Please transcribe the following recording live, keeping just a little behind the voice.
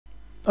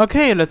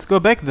Okay, let's go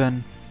back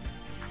then.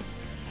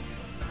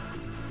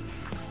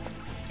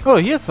 Oh,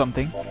 here's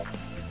something.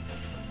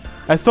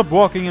 I stop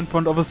walking in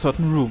front of a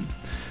certain room.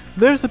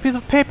 There's a piece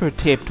of paper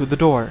taped to the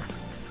door.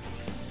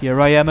 Here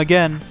I am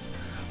again.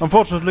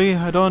 Unfortunately,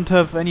 I don't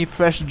have any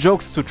fresh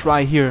jokes to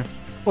try here.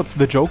 What's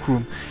the joke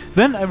room?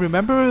 Then I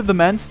remember the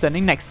man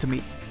standing next to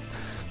me.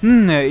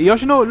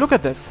 Yoshino, look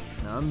at this.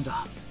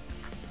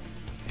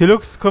 He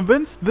looks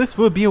convinced this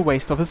will be a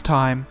waste of his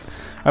time.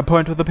 I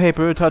point to the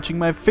paper, touching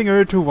my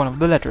finger to one of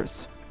the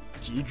letters.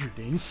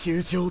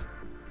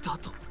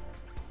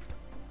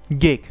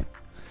 Gig.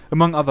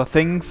 Among other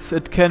things,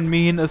 it can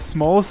mean a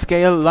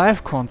small-scale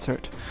live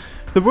concert.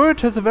 The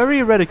word has a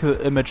very radical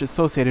image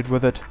associated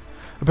with it.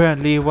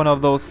 Apparently, one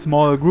of those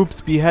small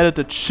groups beheaded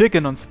a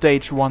chicken on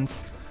stage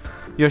once.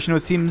 Yoshino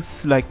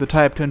seems like the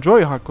type to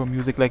enjoy hardcore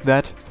music like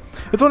that.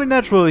 It's only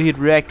natural he'd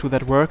react to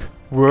that word.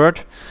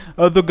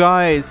 The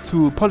guys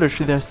who polish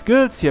their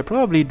skills here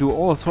probably do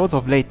all sorts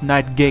of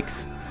late-night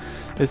gigs.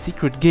 A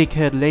secret gig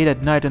held late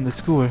at night in the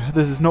school.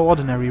 This is no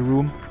ordinary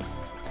room.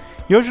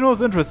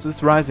 Yoshino's interest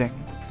is rising.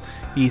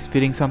 He's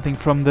feeling something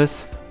from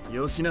this.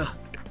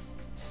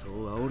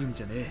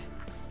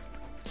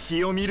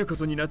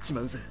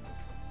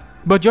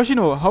 But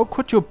Yoshino, how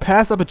could you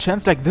pass up a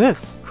chance like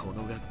this?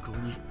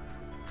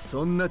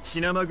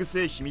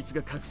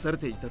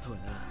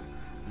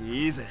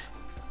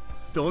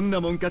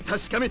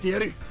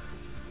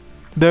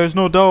 There's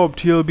no doubt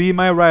he'll be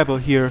my rival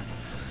here.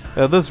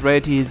 At this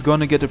rate, he's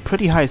gonna get a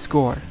pretty high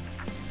score.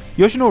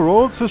 Yoshino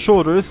rolls his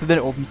shoulders, then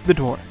opens the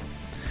door.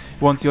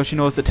 Once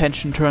Yoshino's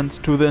attention turns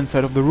to the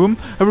inside of the room,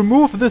 I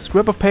remove the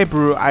scrap of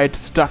paper I'd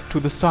stuck to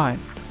the sign.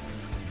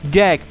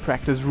 Gag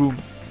practice room.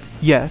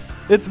 Yes,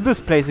 it's this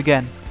place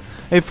again.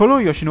 I follow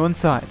Yoshino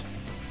inside.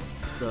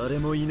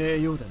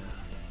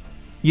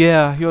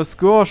 Yeah, your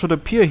score should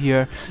appear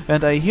here,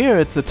 and I hear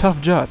it's a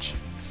tough judge.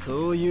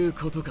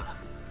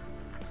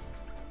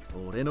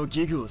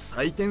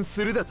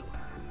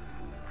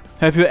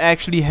 Have you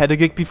actually had a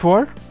gig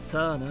before?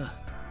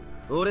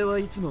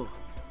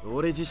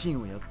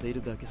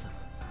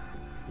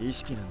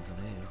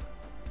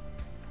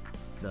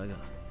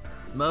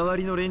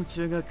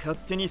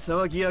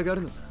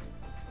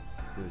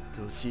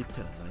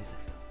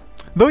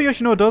 Though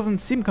Yoshino doesn't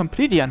seem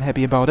completely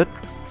unhappy about it,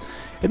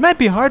 it might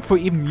be hard for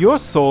even your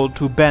soul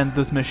to bend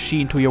this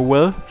machine to your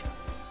will.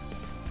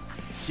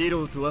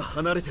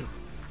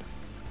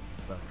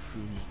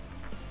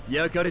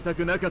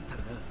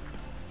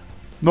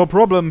 No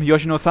problem,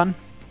 Yoshino-san.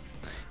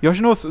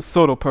 Yoshino's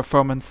solo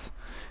performance.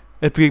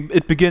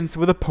 It begins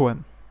with a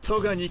poem.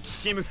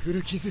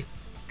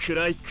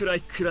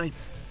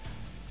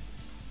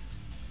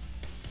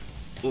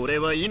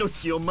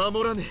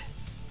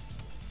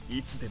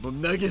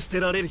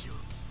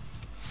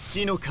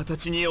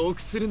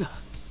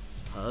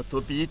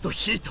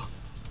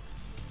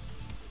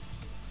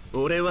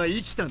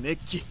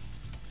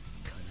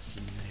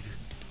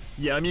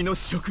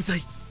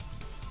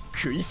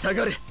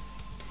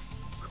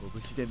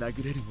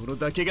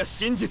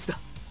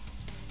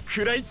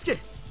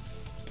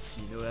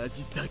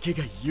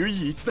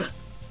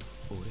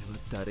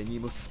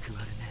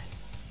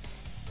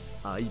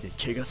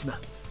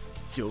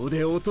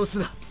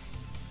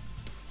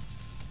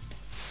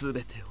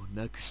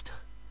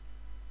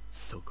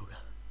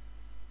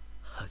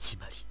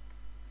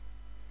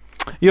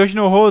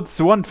 Yoshino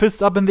holds one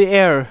fist up in the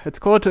air. It's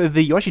called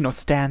the Yoshino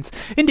stance,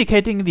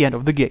 indicating the end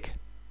of the gig.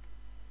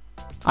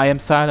 I am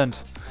silent.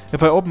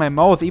 If I open my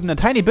mouth even a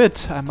tiny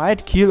bit, I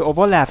might keel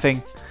over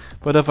laughing.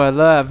 But if I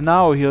laugh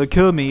now, he'll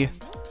kill me.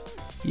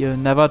 He'll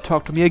never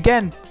talk to me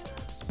again.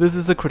 This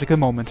is a critical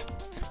moment.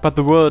 But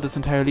the world is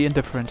entirely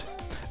indifferent.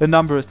 A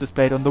number is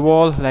displayed on the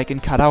wall, like in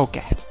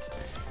karaoke.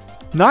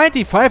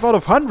 95 out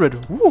of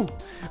 100! Woo!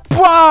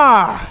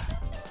 Bah!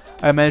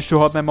 I managed to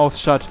hold my mouth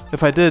shut.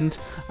 If I didn't,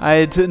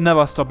 I'd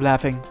never stop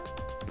laughing.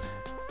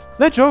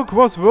 That joke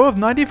was worth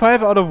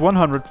 95 out of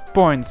 100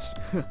 points.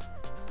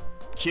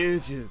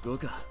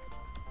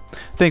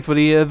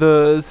 Thankfully,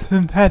 the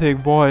sympathetic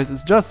voice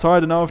is just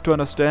smart enough to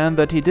understand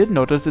that he did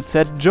notice it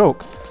said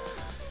joke.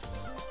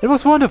 It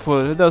was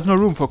wonderful. There's no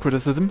room for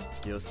criticism.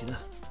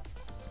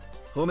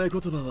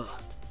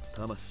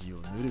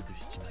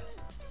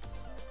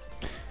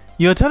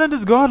 Your talent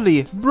is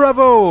godly.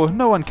 Bravo!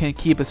 No one can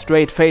keep a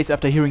straight face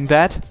after hearing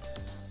that.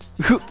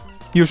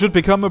 You should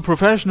become a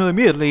professional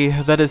immediately.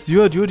 That is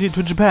your duty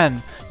to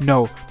Japan.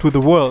 No, to the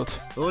world.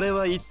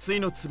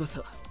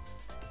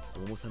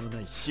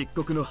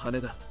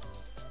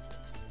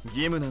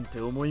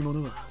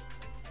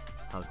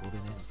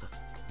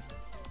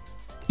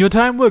 Your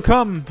time will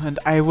come, and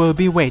I will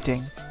be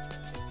waiting.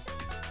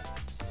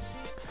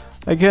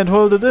 I can't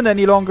hold it in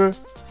any longer.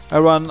 I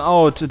run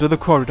out into the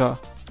corridor.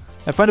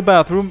 I find a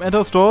bathroom,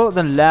 enter a stall,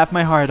 then laugh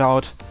my heart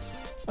out.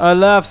 I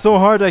laugh so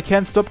hard I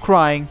can't stop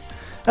crying.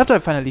 After I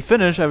finally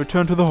finish, I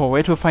return to the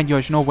hallway to find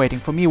Yoshino waiting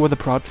for me with a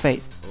proud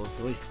face.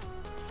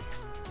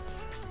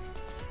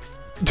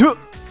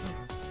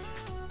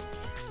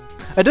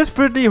 I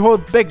desperately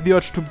hold back the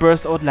urge to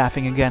burst out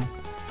laughing again.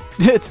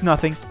 It's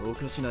nothing.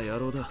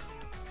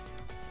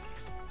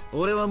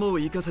 俺はも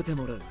う行かせて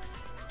もらう。て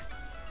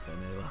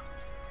めえは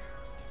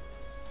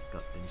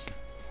勝手にしろ。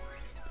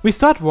 We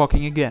start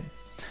walking again.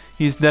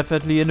 He's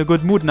definitely in a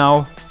good mood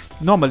now.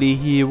 Normally,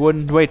 he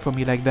wouldn't wait for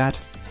me like that.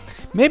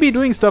 Maybe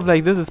doing stuff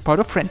like this is part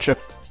of friendship.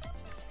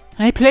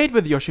 I played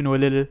with Yoshino a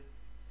little.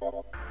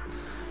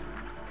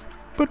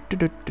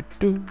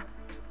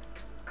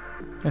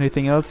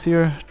 Anything else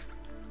here?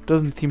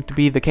 Doesn't seem to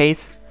be the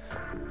case.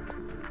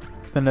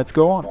 Then let's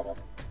go on.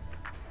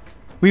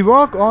 We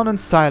walk on in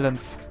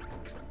silence.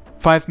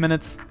 5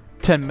 minutes,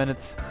 10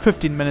 minutes,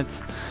 15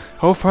 minutes.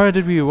 How far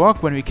did we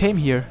walk when we came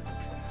here?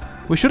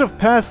 We should have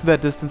passed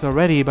that distance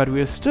already, but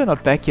we are still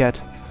not back yet.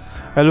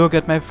 I look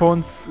at my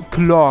phone's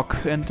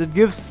clock and it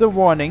gives a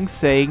warning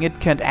saying it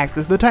can't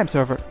access the time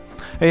server.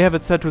 I have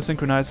it set to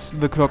synchronize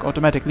the clock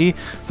automatically,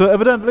 so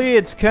evidently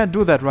it can't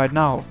do that right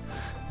now.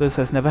 This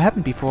has never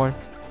happened before.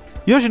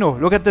 Yoshino,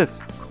 look at this.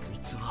 こい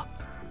つは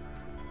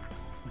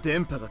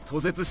電波が途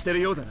絶してる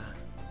ようだな。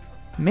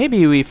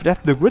 Maybe we've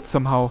left the grid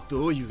somehow.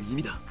 どういう意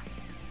味だ？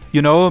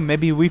 You know,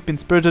 maybe we've been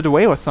spirited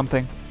away or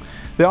something.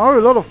 There are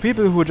a lot of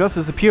people who just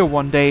disappear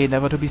one day,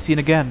 never to be seen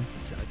again.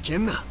 ざけ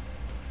んな。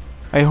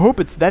 I hope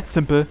it's that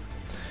simple.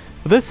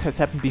 This has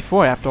happened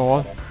before, after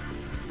all.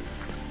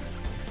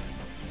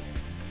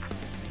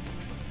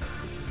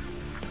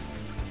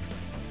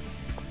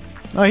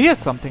 Oh, here's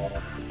something.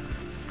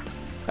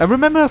 I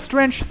remember a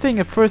strange thing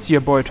a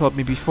first-year boy told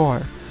me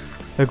before.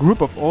 A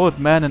group of old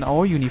men in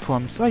our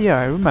uniforms. Oh yeah,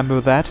 I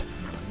remember that.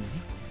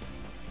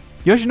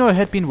 Yoshino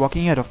had been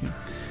walking ahead of me.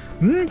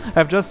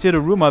 I've just heard a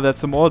rumor that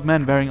some old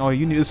men wearing our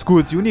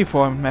school's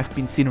uniform have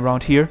been seen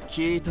around here.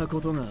 聞いた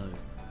ことがある。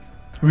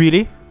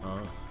 Really? ああ、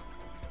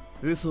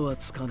嘘は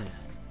つかね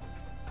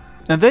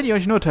え。 And then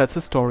Yoshino tells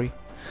a story.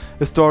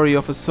 A story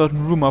of a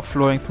certain rumor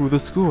flowing through the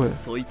school.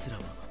 そいつら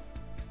は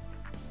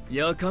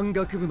夜間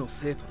学部の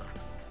生徒だ。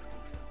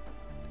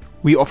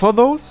 We offer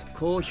those?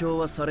 公表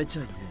はされち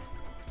ゃいね。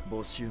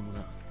募集も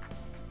な。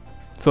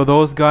 So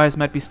those guys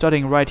might be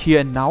studying right here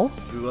and now?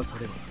 噂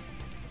では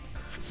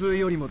普通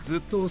よりもず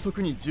っと遅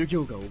くに授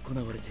業が行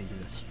われている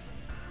らしい。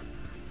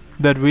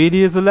 That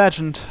really is a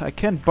legend. I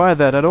can't buy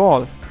that at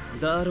all.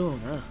 だろう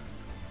な。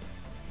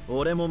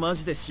俺もマ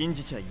ジで信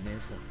じちゃいねえ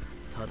さ。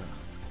ただ、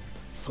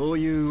そう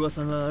いう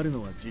噂がある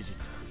のは事実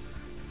だ。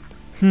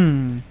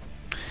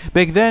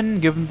 Back then,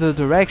 given the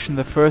direction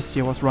the first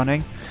year was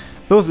running,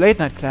 those late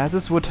night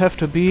classes would have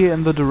to be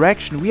in the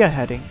direction we are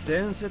heading.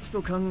 伝説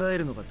と考え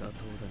るのが妥当だ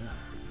な。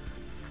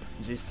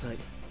実際、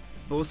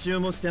募集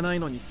もしてない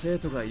のに生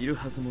徒がいる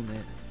はずもね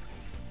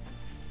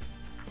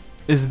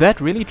え。 Is that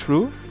really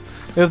true?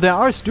 If there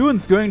are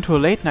students going to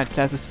late night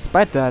classes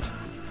despite that.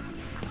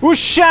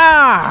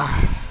 Usha!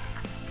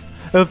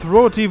 A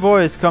throaty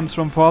voice comes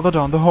from farther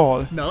down the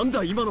hall. なん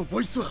だ今のボ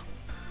イスは。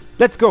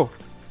 Let's go!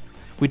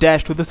 We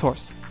dash to the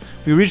source.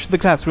 We reach the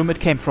classroom it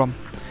came from.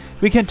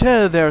 We can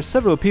tell there are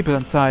several people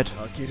inside.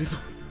 開けるぞ。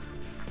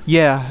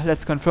 Yeah,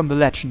 let's confirm the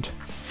legend.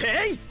 せ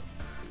い。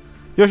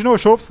 Yoshino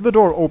shoves the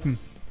door open.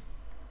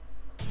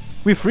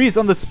 We freeze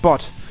on the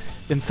spot.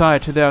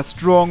 Inside there are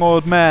strong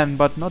old men,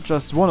 but not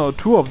just one or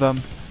two of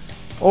them.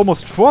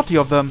 Almost 40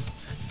 of them.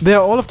 They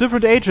are all of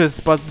different ages,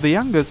 but the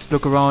youngest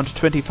look around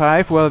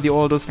 25, while the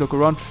oldest look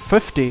around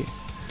 50.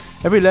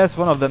 Every last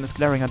one of them is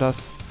glaring at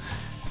us.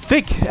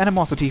 Thick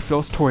animosity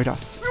flows toward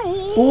us.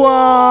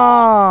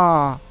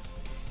 Wah!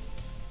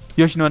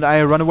 Yoshino and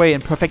I run away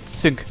in perfect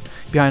sync.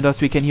 Behind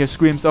us we can hear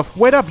screams of,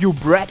 "Wait up, you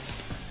brats!"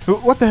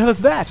 What the hell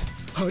is that?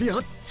 ありゃ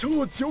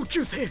超上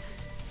級生。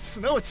す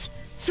なわち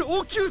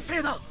超級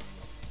生だ。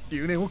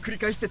留年を繰り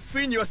返して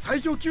ついには最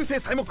上級生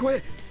さえも超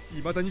え、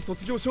未だに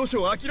卒業証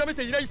書を諦め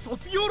ていない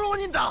卒業浪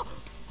人だ。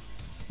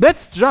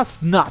 That's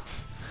just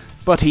nuts.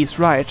 But he's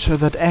right,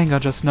 that anger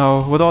just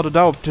now, without a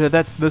doubt,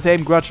 that's the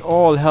same grudge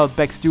all held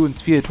back students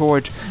feel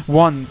toward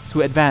ones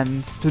who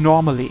advanced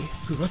normally.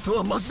 噂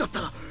はマジだった。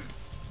こ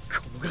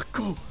の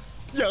学校、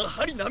や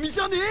はり波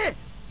じゃねえ。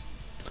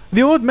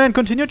 The old man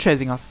continued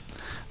chasing us.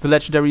 The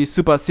legendary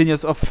super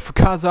seniors of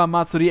Kasa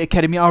Matsuri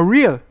Academy are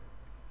real.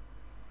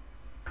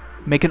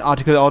 Make an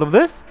article out of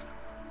this?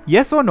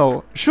 Yes or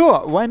no?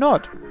 Sure, why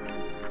not?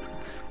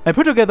 I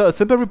put together a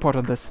simple report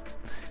on this.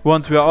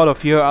 Once we are out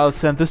of here, I'll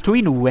send this to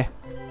Inoue.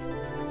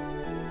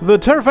 The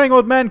terrifying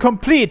old man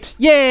complete!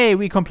 Yay!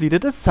 We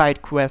completed a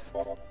side quest.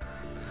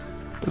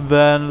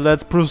 Then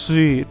let's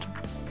proceed.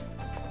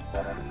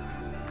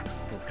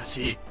 おか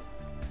しい。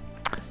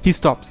 He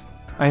stops.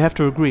 I have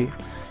to agree.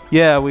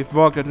 Yeah, we've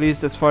walked at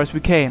least as far as we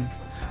came.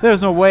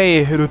 There's no way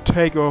it would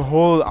take a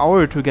whole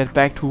hour to get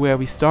back to where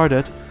we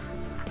started.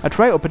 I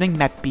try opening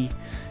Map B.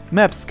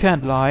 Maps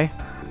can't lie.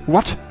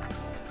 What?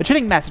 A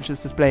chilling message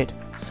is displayed.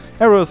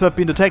 Errors have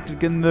been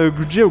detected in the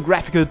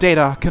geographical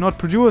data. Cannot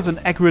produce an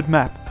accurate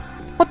map.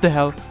 What the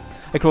hell?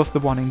 I close the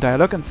warning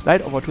dialog and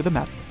slide over to the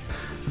map.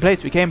 The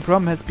place we came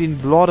from has been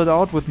blotted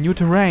out with new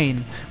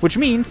terrain, which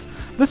means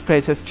this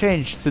place has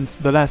changed since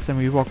the last time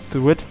we walked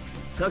through it.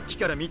 さっき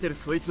から見てる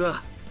そいつ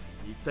は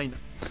一体な。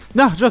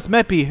 Nah, just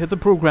Mappy. It's a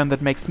program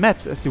that makes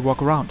maps as you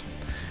walk around.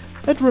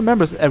 It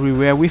remembers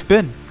everywhere we've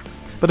been.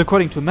 But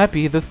according to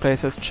Mappy, this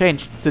place has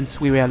changed since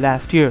we were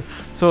last here,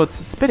 so it's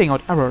spitting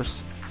out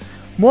errors.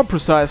 More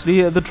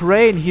precisely, the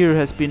terrain here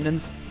has been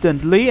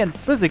instantly and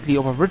physically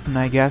overwritten,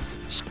 I guess.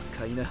 奇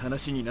怪な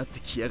話になって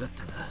きやがっ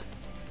たな。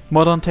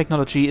 Modern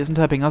technology isn't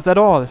helping us at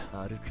all.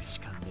 歩くし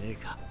かねえ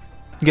か。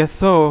 Guess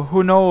so.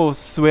 Who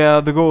knows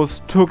where the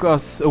ghost took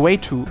us away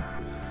to?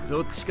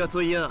 どっちか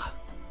といや、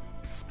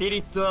スピリ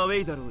ットアウ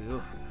ェイだろう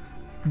よ。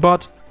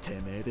 But, て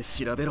めえで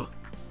調べろ。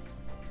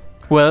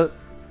 well,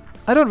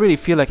 I don't really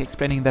feel like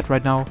explaining that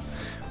right now.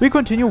 We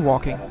continue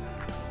walking.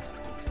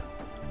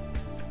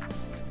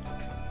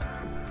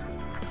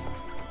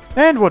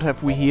 And what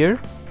have we here?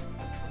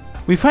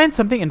 We find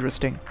something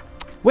interesting.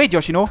 Wait,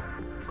 Yoshino.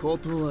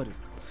 断る。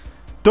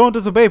 Don't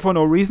disobey for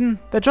no reason.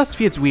 That just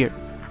feels weird.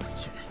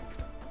 チ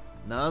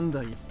ェ、なん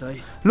だ一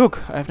体。 Look,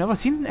 I've never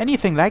seen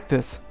anything like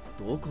this.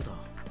 どこだ。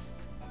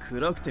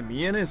暗くて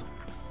見えねえぞ。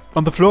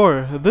 On the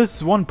floor,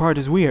 this one part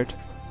is weird.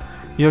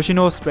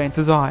 Yoshino strains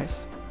his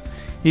eyes.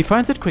 He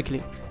finds it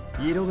quickly.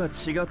 色が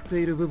違っ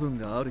ている部分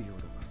があるよ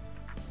う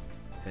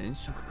だ。変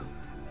色か。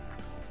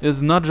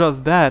 It's not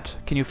just that.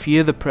 Can you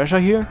feel the pressure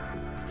here?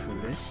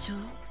 プレッシャー？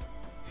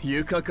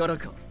床から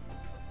か。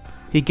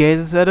 He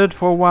gazes at it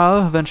for a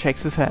while, then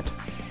shakes his head.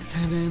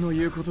 てめえの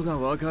言うことが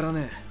わから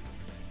ねえ。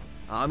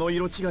あの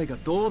色違いが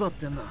どうだっ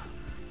てんだ。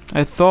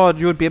 I thought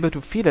you would be able to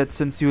feel it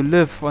since you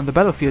live on the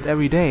battlefield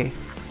every day.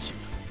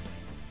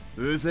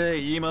 うぜえ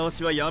言い回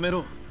しはやめ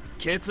ろ。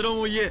結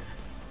論を言え。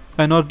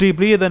 I nod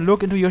deeply, then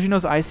look into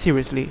Yoshino's eyes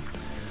seriously.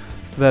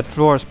 That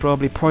floor is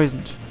probably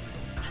poisoned.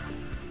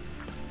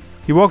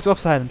 He walks off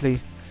silently.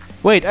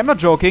 Wait, I'm not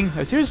joking.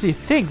 I seriously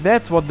think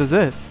that's what this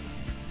is.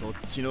 そっ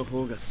ちの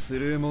方がス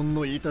ルーモン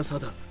の痛さ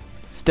だ。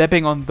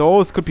 Stepping on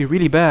those could be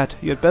really bad.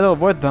 You'd better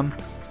avoid them.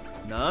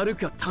 なる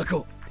かタ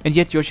コ。 And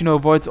yet Yoshino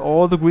avoids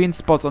all the green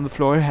spots on the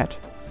floor ahead.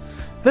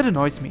 That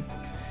annoys me.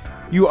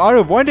 You are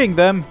avoiding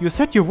them. You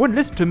said you wouldn't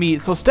listen to me,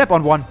 so step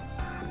on one.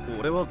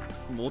 俺は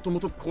もとも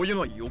とこういう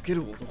のは避け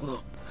る男だ。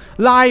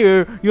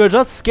 Liar! You are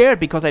just scared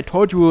because I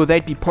told you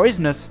they'd be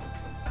poisonous.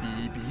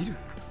 ビビる。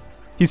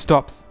 He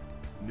stops.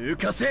 抜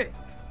かせ。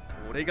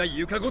俺が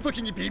床ごと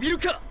きにビビる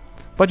か。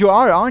 But you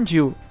are, aren't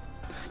you?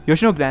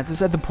 Yoshino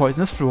glances at the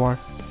poisonous floor.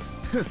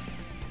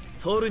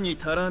 取るに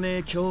足らねえ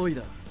脅威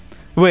だ。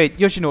 Wait,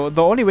 Yoshino,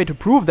 the only way to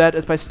prove that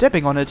is by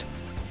stepping on it.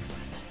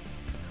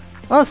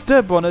 I'll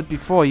step on it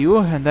before you,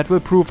 and that will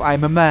prove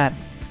I'm a man.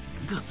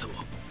 だと。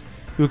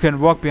 You can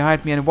walk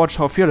behind me and watch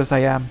how fearless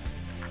I am.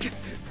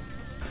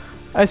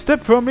 I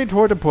step firmly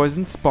toward the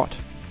poisoned spot.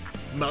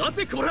 待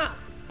てこら。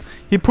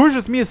 He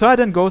pushes me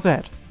aside and goes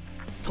ahead.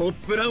 トッ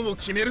プランを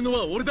決めるの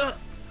は俺だ。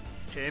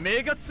てめ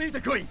えがついて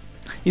こい。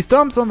 He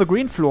stomps on the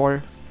green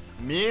floor.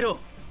 見ろ。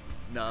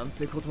なん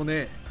てことね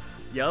え。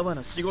やば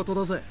な仕事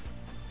だぜ。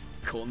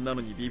こんな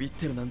のにビビっ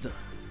てるなんざ。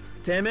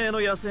てめえの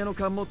野生の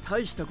勘も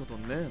大したこと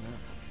ねえな。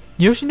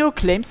 Yoshino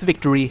claims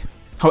victory.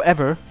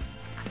 However,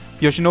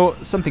 Yoshino,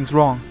 something's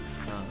wrong.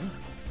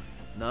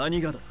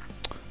 何がだ。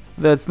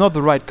 That's not the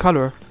right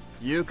color.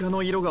 床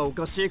の色がお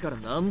かしいから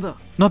なんだ。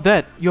 Not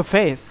that, your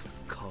face.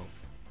 顔。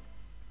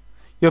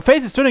 Your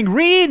face is turning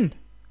green!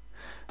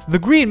 The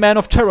green man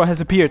of terror has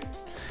appeared.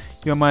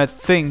 You might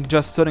think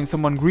just turning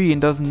someone green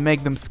doesn't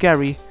make them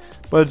scary,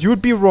 but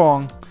you'd be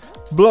wrong.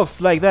 Bluffs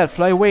like that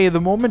fly away the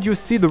moment you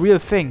see the real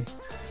thing.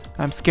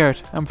 I'm scared.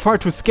 I'm far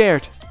too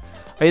scared.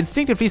 I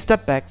instinctively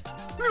step back.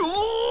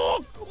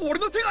 俺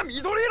の手が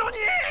緑色に。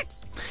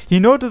 He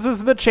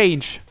notices the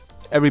change.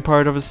 Every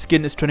part of his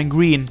skin is turning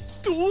green.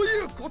 どう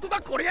いうことだ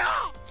こりゃ。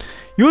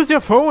 Use your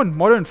phone.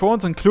 Modern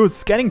phones include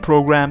scanning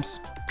programs.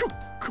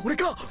 これ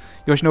か。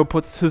 Yoshino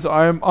puts his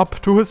arm up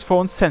to his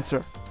phone's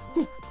sensor.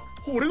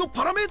 俺の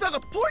パラメーターが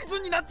ポイズ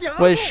ンになってやる。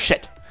 Well,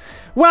 shit.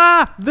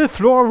 Wah! The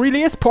floor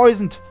really is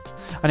poisoned.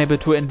 Unable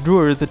to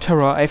endure the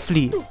terror, I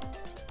flee.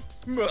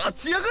 待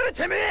ちやがれ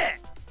てめえ。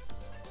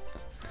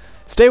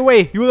 Stay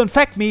away. You will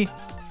infect me.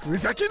 ふ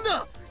ざけん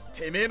な。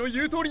てめえの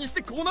言う通りにし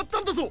てこうなっ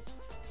たんだぞ。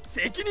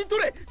責任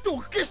取れ。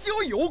毒消し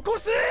をよこ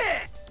せ。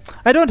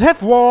 I don't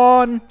have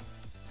one.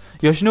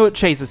 Yoshino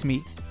chases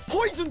me.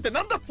 ポイズンって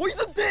なんだポイ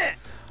ズンって。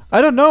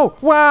 I don't know.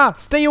 Wah!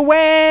 Stay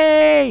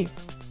away!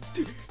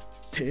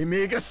 て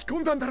めえが仕込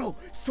んだんだろ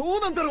う。そう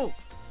なんだろう。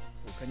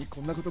他に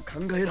こんなこと考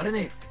えられ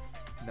ね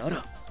え。なら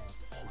保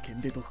険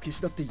で毒消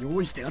しだって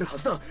用意してあるは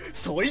ずだ。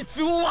そい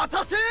つを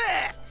渡せ。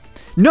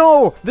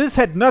 No! This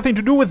had nothing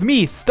to do with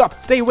me. Stop.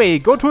 Stay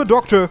away. Go to a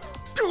doctor.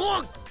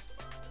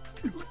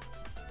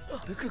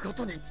 歩くご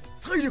とに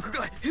体力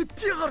が減っ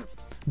てやがる。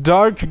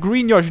 Dark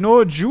green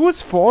Yoshino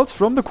juice falls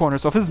from the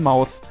corners of his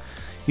mouth.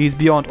 He's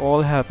beyond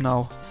all help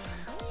now.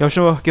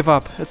 Yoshino, give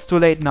up. It's too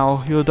late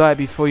now. You'll die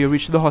before you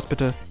reach the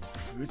hospital.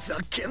 ふざ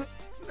けんな。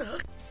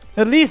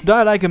 At least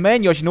die like a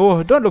man,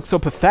 Yoshino. Don't look so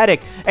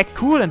pathetic. Act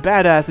cool and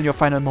badass in your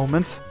final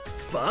moments.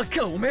 バ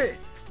カおめえ。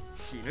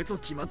死ぬと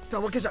決まった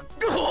わけじゃ。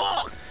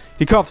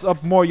 He coughs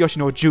up more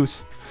Yoshino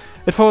juice.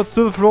 It falls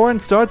to the floor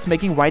and starts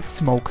making white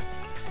smoke.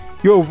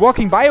 You're a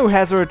walking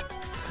biohazard.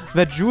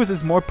 That juice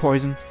is more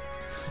poison.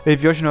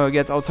 If Yoshino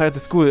gets outside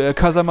the school,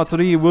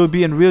 Kazamatsuri will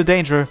be in real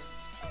danger.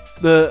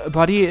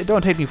 Buddy,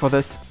 don't hate me for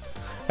this.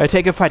 I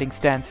take a fighting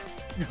stance.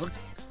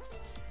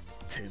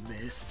 て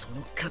めえそ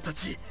の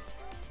形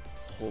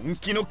本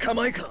気の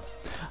構えか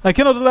I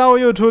cannot allow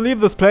you to leave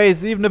this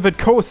place, even if it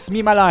costs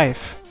me my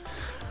life.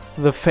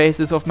 The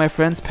faces of my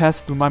friends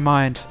pass through my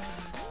mind.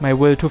 My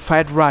will to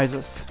fight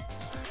rises.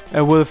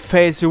 I will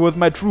face you with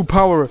my true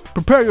power.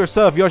 Prepare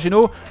yourself,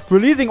 Yoshino,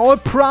 releasing all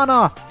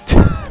prana.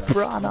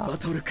 Prana. バ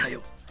トルか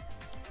よ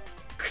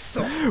ク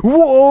ソ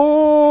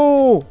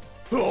Whoa!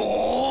 お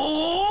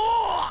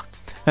ー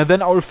And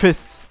then our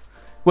fists.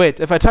 Wait,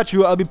 if I touch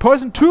you, I'll be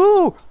poisoned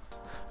too!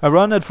 I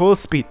run at full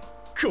speed.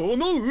 こ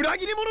の裏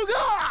切り者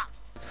が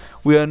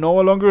We are no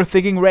longer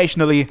thinking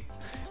rationally,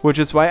 which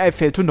is why I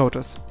fail to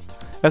notice.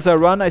 As I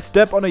run, I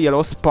step on a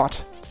yellow spot.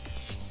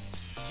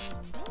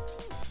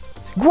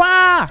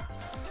 Gwa!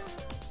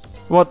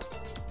 What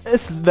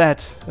is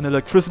that? An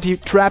electricity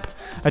trap?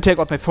 I take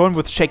out my phone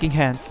with shaking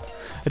hands.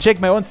 I check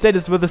my own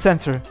status with a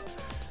sensor.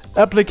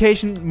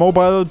 Application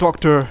Mobile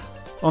Doctor.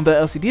 On the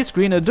LCD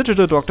screen, a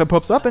digital doctor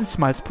pops up and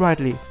smiles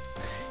brightly.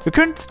 Your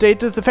current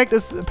status effect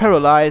is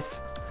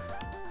paralyze.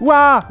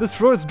 Wow, this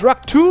throw is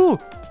drugged too!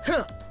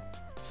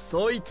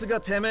 そいつが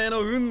てめえ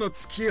の運の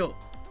尽きよ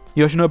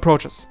Yoshino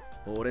approaches.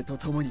 俺と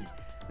共に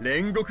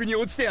煉獄に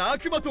落ちて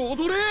悪魔と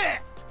踊れ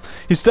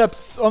He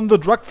steps on the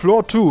drugged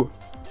floor too.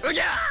 うぎ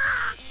ゃ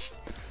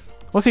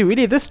Was he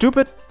really this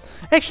stupid?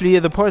 Actually,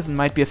 the poison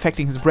might be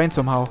affecting his brain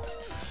somehow.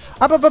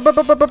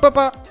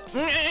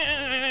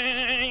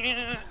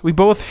 We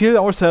both feel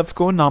ourselves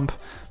go numb.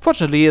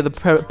 Fortunately, the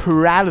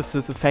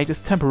paralysis effect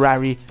is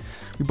temporary.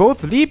 We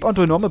both leap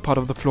onto a normal part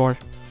of the floor.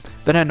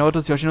 Then I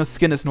notice Yoshino's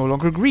skin is no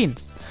longer green.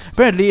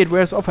 Apparently, it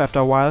wears off after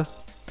a while.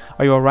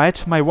 Are you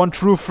alright, my one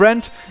true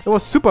friend? I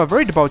was super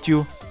worried about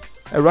you.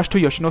 I rush to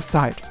Yoshino's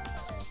side.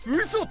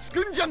 嘘つ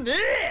くんじゃね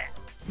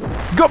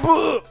え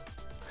Gobble!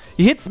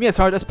 He hits me as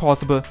hard as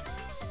possible.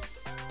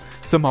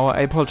 Somehow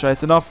I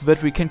apologize enough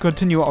that we can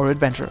continue our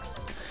adventure.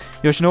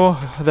 Yoshino,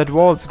 that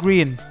wall's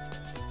green.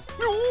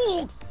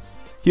 おー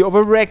He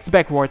overreacts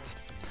backwards.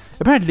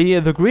 Apparently,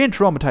 the green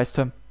traumatized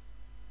him.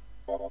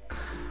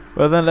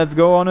 Well then, let's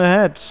go on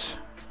ahead.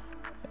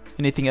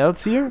 Anything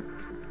else here?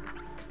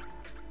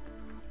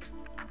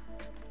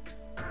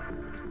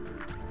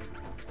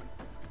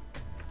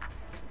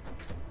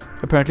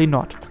 Apparently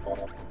not.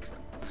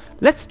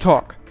 Let's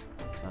talk.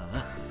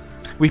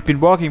 We've been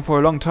walking for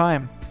a long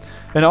time.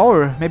 An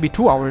hour, maybe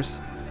 2 hours.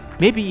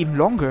 Maybe even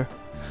longer.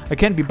 I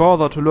can't be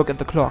bothered to look at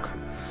the clock.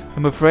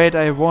 I'm afraid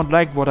I won't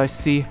like what I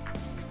see.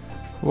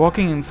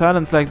 Walking in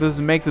silence like this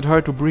makes it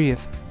hard to breathe.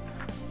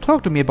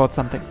 Talk to me about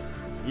something.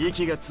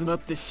 息が詰まっ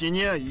て死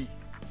にゃいい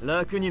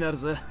楽になる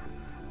ぜ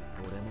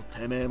俺も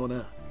てめえも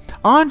な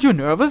Aren't you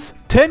nervous?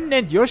 Ten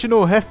and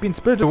Yoshino have been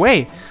spirited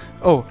away.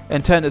 Oh,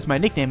 and Ten is my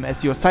nickname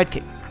as your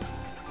sidekick.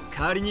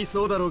 仮に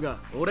そうだろうが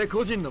俺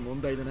個人の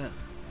問題だな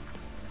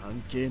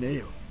関係ねえ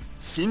よ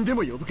死んで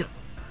も呼ぶか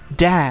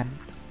Damn.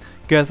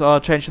 Guess I'll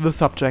change the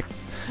subject.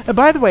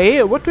 By the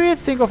way, what do you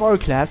think of our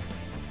class?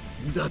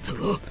 だ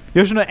と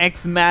Yoshino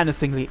acts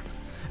menacingly.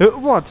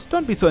 What?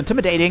 Don't be so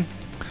intimidating.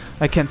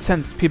 I can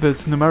sense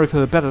people's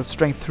numerical battle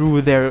strength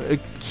through their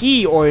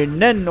ki or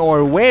nen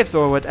or waves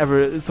or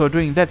whatever, so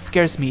doing that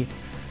scares me.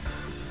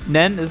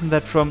 Nen, isn't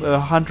that from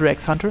Hunter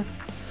x Hunter?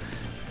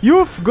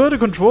 You've got to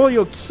control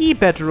your ki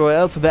better or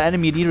else the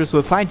enemy leaders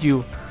will find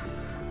you.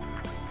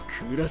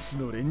 クラス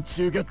の連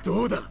中が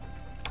どうだ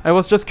I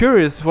was just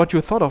curious what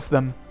you thought of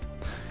them.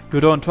 You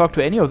don't talk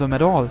to any of them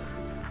at all.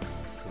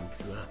 そい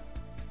つは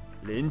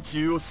連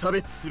中を差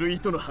別する意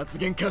図の発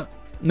言か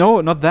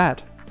No, not that.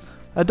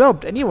 I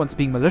doubt anyone's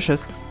being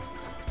malicious.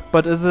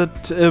 But is it,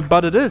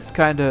 but it is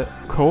kinda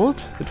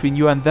cold? Between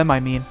you and them, I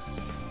mean.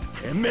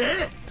 てめ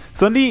え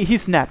Suddenly, he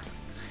snaps.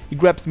 He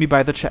grabs me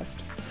by the chest.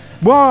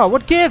 Wow,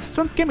 what gives?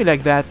 Don't scare me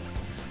like that.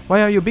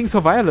 Why are you being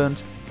so violent?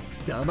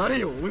 黙れ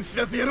よ恩知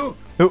らず野郎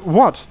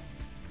What?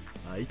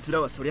 あいつ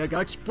らはそりゃ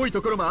ガキっぽい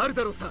ところもある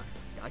だろうさ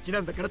ガキな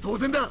んだから当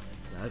然だ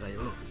だが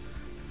よ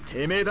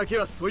てめえだけ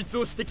はそいつを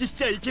指摘し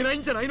ちゃいけない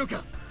んじゃないの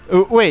か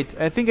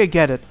Wait, I think I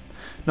get it.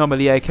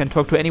 Normally I can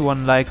talk to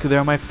anyone like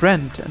they're my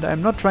friend, and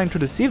I'm not trying to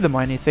deceive them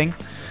or anything.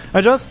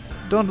 I just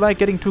don't like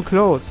getting too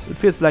close. It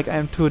feels like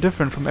I'm too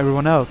different from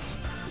everyone else.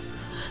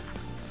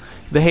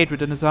 The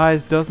hatred in his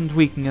eyes doesn't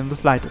weaken in the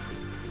slightest.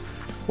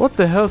 What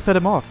the hell set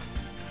him off?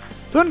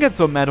 Don't get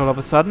so mad all of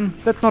a sudden.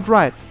 That's not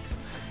right.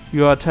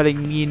 You are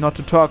telling me not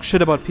to talk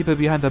shit about people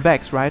behind their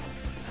backs, right?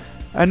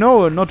 I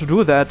know not to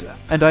do that,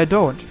 and I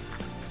don't.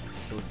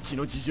 そっち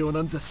の事情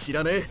なんざ知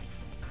らねえ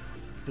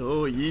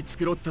どう言い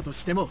繕ったと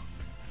しても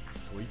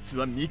そいつ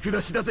は見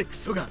下しだぜク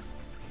ソが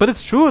But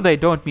it's true they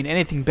don't mean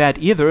anything bad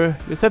either.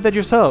 You said that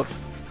yourself.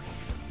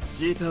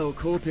 ジータを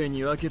皇帝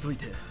に分けとい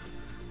て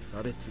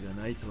差別が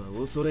ないとは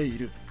恐れ入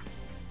る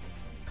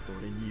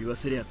俺に言わ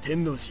せりゃ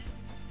天皇寺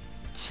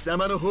貴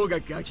様の方が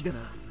ガキだな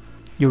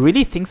You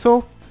really think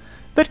so?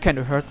 That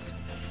kinda hurts.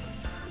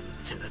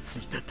 チャラつ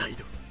いた態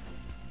度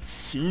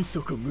心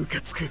底ムカ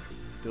つく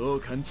ど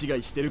う勘違い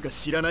してるか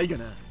知らないが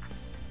な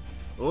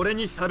俺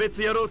に差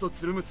別やろうと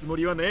つるむつも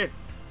りはねえ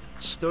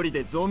一人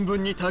で存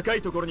分に高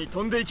いところに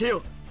飛んでいけ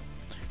よ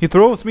He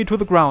throws me to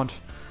the ground.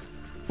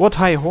 What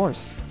high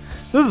horse?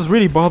 This is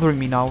really bothering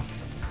me now.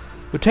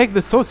 You take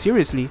this so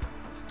seriously.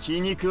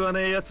 気に食わ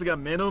ねえ奴が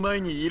目の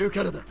前にいる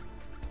からだ。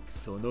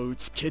そのう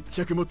ち決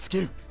着もつけ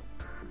る。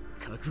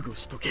覚悟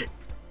しとけ。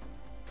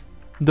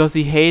Does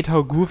he hate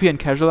how goofy and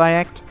casual I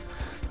act?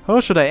 How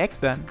should I act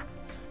then?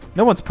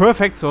 No one's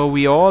perfect, so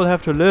we all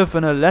have to live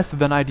in a less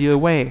than ideal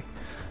way.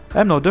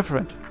 I'm no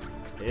different.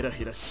 ヘラ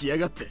ヘラしや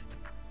がって。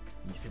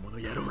偽物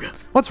野郎が。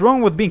What's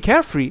wrong with being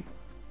carefree?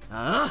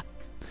 ああ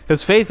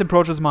His face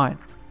approaches mine,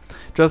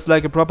 just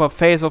like a proper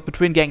face-off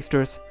between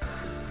gangsters.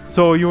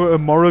 So you're a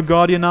moral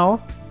guardian now?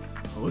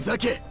 お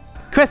酒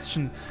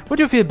Question, would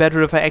you feel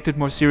better if I acted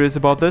more serious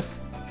about this?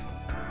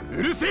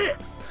 うるせえ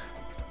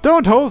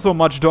Don't hold so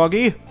much,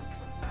 doggy.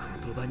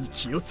 言葉に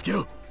気をつけ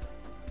ろ。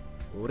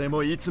俺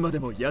もいつまで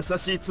も優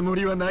しいつも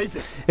りはない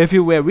ぜ。 If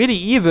you were really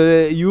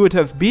evil, you would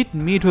have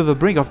beaten me to the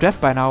brink of death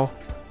by now.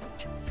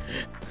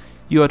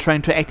 You are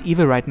trying to act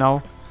evil right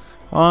now.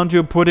 Aren't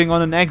you putting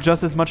on an act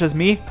just as much as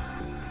me?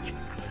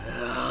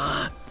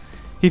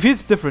 He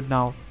feels different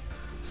now.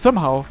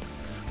 Somehow.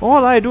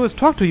 All I do is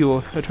talk to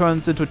you. It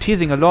turns into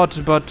teasing a lot,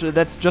 but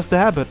that's just a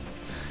habit.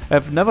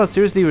 I've never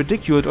seriously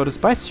ridiculed or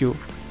despised you.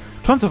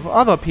 Tons of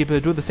other people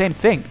do the same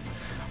thing.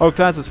 Our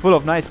class is full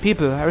of nice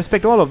people. I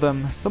respect all of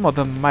them. Some of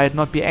them might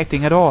not be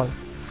acting at all.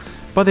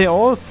 But they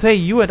all say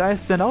you and I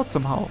stand out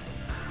somehow.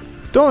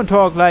 Don't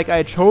talk like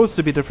I chose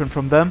to be different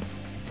from them.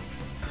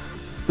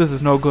 This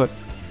is no good.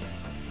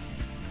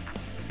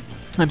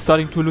 I'm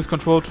starting to lose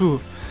control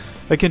too.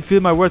 I can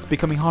feel my words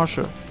becoming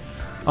harsher.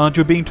 Aren't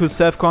you being too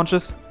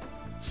self-conscious?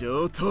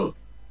 上等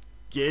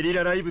ゲリ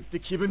ラライブって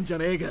気分じゃ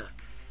ねえが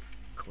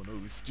この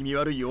薄気味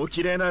悪いお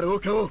きれいな廊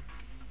下を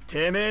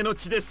てめえの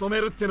血で染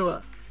めるっての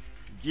は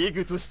ギ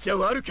グとしちゃ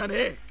悪かね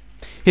え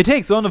He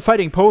takes on a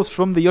fighting pose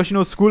from the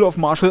Yoshino School of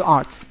Martial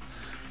Arts.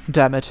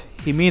 Damn it,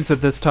 he means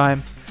it this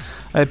time.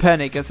 I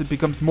panic as it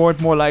becomes more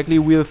and more likely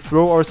we'll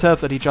throw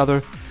ourselves at each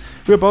other.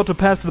 We're about to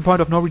pass the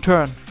point of no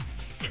return.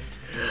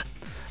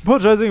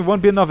 Apologizing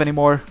won't be enough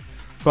anymore.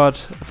 But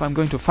if I'm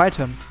going to fight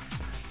him,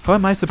 how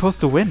am I supposed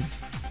to win?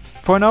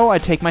 For now, I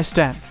take my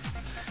stance.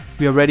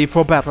 We are ready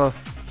for battle.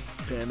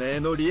 てめえ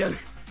のリアル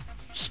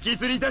引き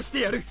ずり出し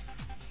てやる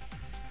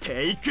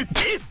Take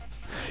this!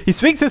 He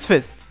swings his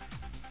fist.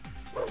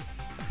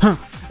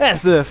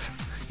 As if.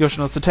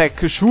 Yoshino's attack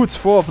shoots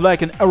forth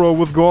like an arrow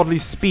with godly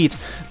speed,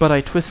 but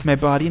I twist my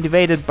body and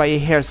evade it by a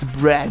hair's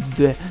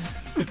breadth.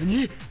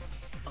 何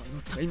あ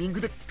のタイミン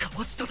グでか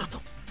わしただ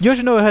と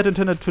Yoshino had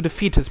intended to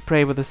defeat his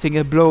prey with a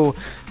single blow,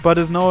 but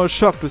is now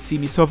shocked to see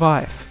me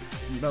survive.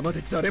 今ま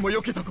で誰も避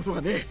けたこと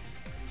がねえ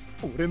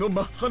俺の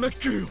マッハナッ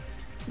クルよ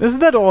Is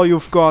that all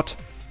you've got?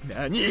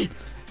 何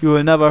You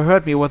will never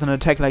hurt me with an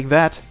attack like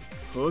that.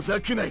 ほ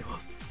ざくなよ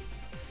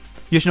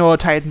Yoshino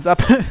tightens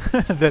up.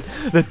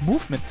 that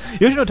movement.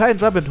 Yoshino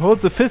tightens up and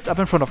holds a fist up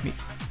in front of me.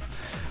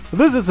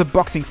 This is a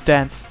boxing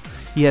stance.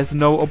 He has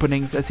no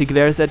openings as he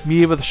glares at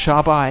me with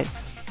sharp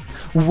eyes.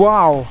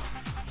 Wow!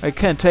 I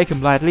can't take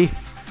him lightly.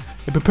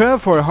 I prepare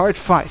for a hard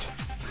fight.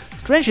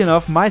 Strangely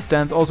enough, my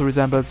stance also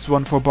resembles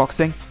one for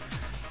boxing.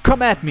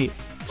 Come at me!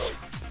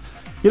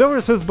 He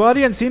lowers his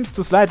body and seems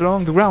to slide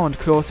along the ground,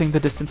 closing the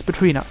distance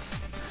between us.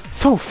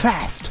 So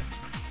fast!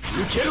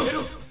 受けろ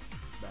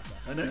マッ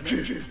ハナック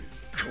ル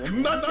コ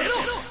ンマゼロ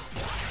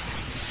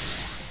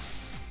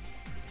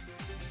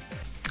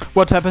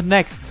What happened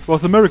next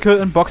was a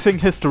miracle in boxing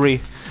history.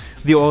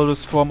 The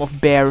oldest form of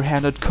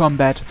bare-handed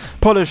combat,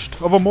 polished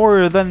over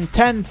more than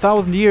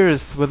 10,000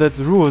 years with its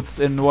roots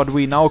in what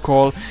we now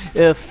call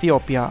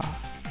Ethiopia.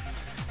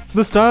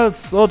 The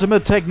style's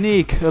ultimate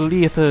technique, a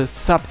lethal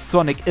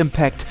subsonic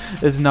impact,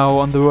 is now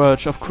on the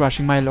verge of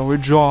crushing my lower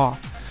jaw.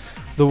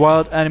 The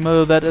wild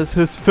animal that is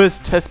his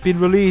fist has been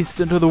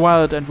released into the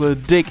wild and will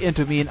dig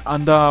into me in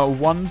under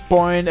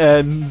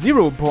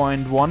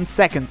 0.1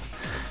 seconds.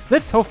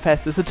 That's how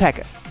fast this attack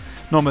is.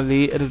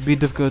 Normally, it'd be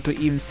difficult to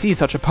even see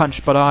such a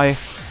punch, but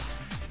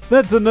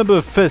That's a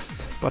nimble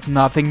fist, but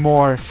nothing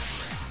more.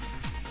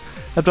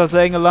 After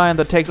saying a line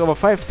that takes over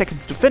 5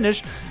 seconds to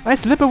finish, I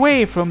slip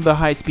away from the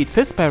high-speed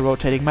fist by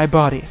rotating my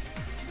body.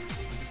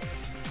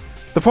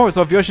 The force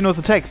of Yoshino's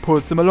attack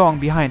pulls him along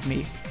behind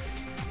me.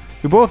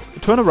 We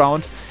both turn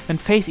around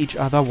and face each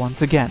other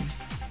once again.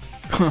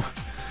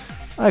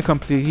 I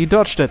completely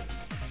dodged it.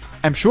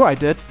 I'm sure I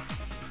did,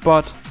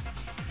 but...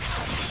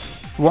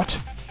 What?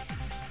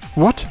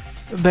 What?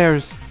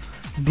 There's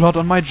blood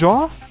on my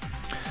jaw?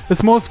 A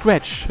small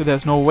scratch.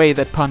 There's no way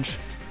that punch.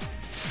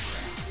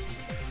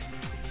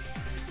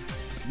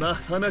 マッ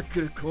ハナッ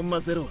クルコンマ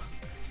ゼロは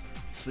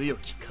強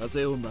き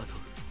風をまとう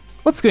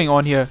What's going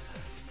on here?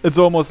 It's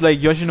almost like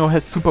Yoshino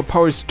has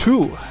superpowers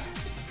too.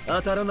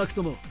 当たらなく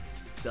とも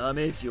ダ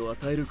メージを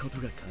与えること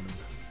が可能だ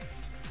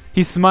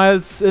He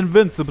smiles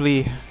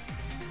invincibly.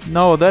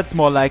 No, that's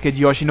more like it,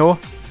 Yoshino.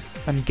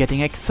 I'm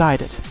getting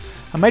excited.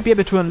 I might be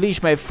able to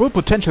unleash my full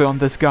potential on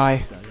this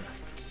guy.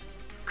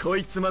 こ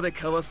いつまで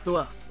かわすと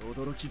は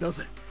驚きだ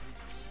ぜ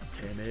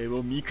てめえ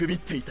を見くびっ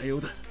ていたよ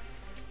うだ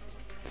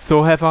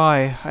So have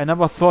I. I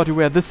never thought you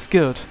were this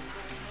skilled.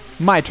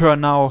 My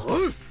turn now.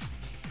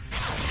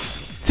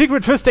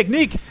 Secret fist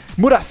technique!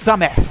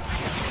 Murasame!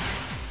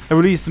 I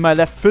release my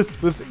left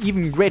fist with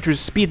even greater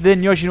speed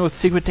than Yoshino's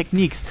secret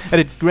techniques, and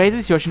it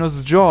grazes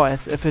Yoshino's jaw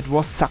as if it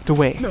was sucked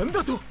away. なん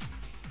だとな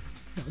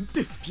ん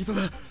てスピード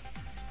だ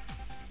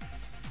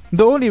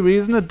The only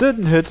reason it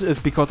didn't hit is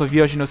because of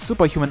Yoshino's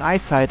superhuman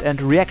eyesight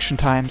and reaction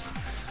times.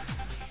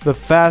 The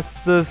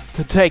fastest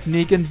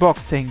technique in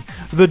boxing,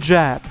 the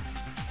jab.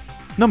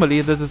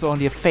 Normally this is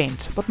only a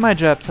feint, but my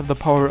jabs have the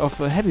power of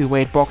a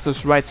heavyweight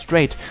boxer's right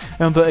straight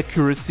and the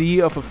accuracy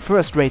of a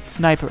first-rate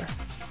sniper.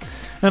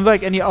 And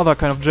like any other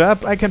kind of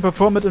jab, I can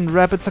perform it in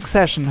rapid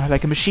succession,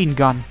 like a machine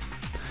gun.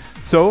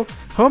 So,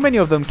 how many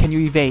of them can you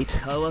evade?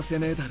 かわせ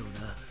ねえだろう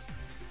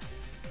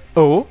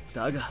な Oh?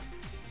 だが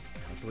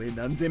たとえ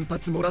何千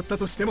発もらった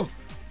としても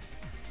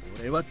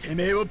俺はて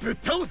めえをぶっ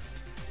倒す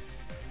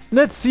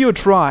Let's see you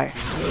try.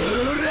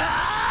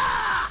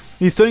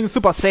 He's turning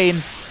Super Saiyan.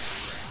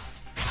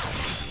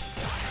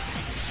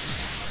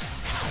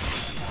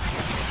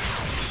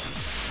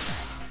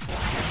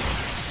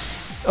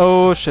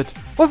 Oh shit.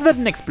 Was that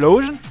an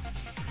explosion?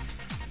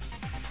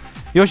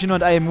 Yoshino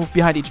and I move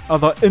behind each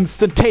other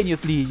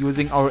instantaneously,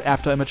 using our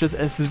after images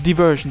as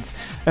diversions,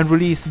 and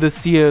release the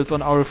seals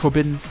on our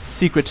forbidden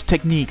secret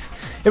techniques.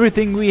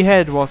 Everything we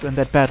had was in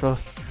that battle.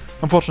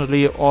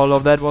 Unfortunately, all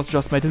of that was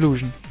just my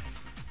delusion.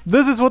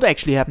 This is what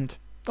actually happened.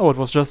 Oh, it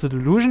was just a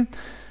delusion?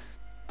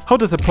 How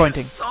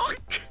disappointing. Suck.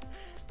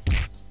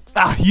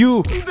 Ah,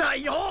 you! だ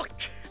よ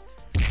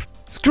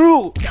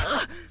Screw!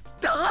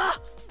 だ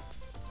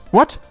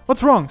What?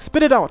 What's wrong?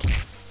 Spit it out!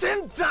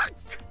 選択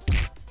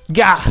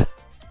Gah!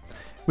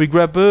 We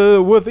grab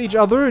with each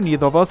other,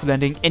 neither of us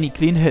landing any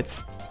clean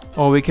hits.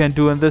 All we can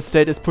do in this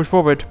state is push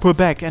forward, pull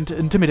back, and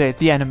intimidate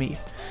the enemy.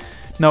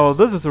 Now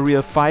this is a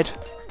real fight.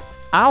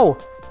 Ow!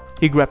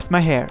 He grabs my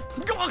hair.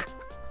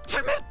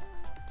 てめ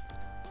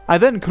I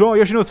then claw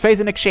Yoshino's face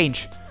in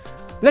exchange.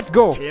 Let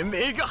go! て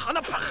めえが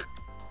鼻パク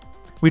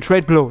We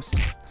trade blows.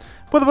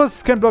 Both of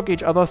us can block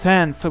each other's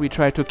hands, so we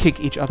try to kick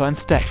each other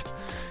instead.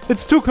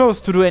 It's too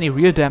close to do any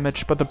real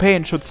damage, but the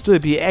pain should still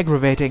be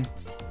aggravating.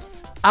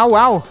 Ow,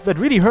 ow, that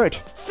really hurt.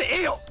 せ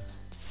えよ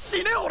死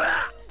ね俺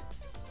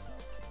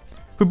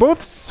We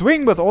both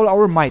swing with all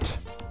our might.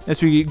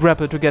 As we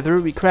grapple together,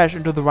 we crash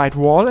into the right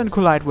wall and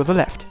collide with the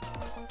left.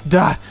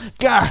 Da!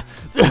 Gah!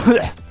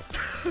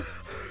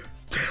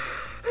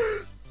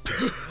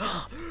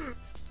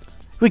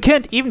 We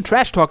can't even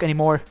trash talk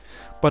anymore.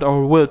 But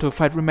our will to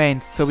fight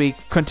remains, so we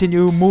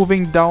continue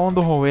moving down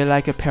the hallway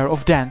like a pair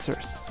of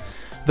dancers.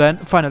 Then,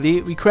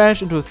 finally, we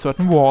crash into a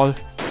certain wall.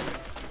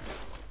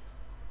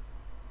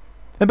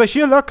 And by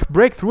sheer luck,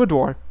 break through a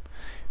door.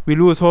 We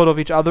lose hold of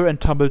each other and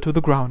tumble to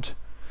the ground.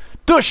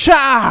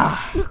 Dosha!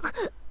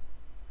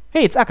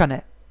 Hey, it's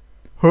Akane.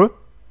 Huh?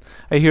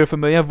 I hear a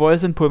familiar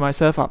voice and pull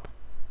myself up.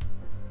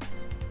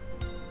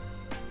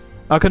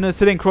 Akane is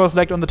sitting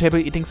cross-legged on the table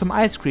eating some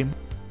ice cream.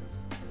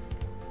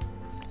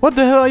 What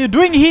the hell are you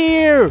doing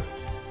here?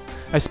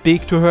 I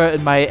speak to her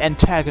in my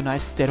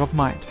antagonized state of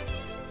mind.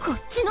 こっ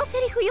ちのセ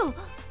リフよ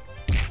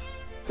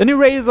An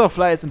eraser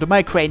flies into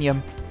my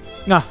cranium.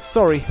 Ah,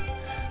 sorry.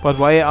 But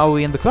why are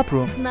we in the club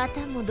room? また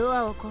もド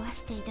アを壊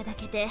していただ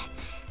けで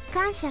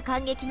感謝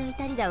感激の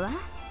至りだわ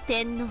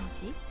天王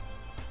寺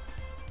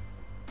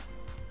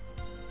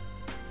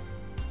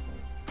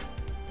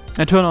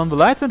I turn on the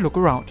lights and look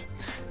around.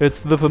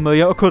 It's the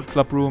familiar occult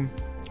club room.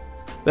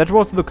 That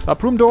was the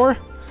club room door?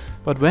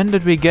 But when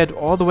did we get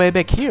all the way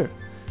back here?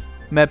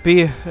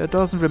 Mappy, it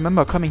doesn't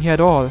remember coming here at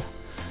all.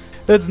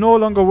 It's no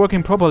longer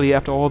working properly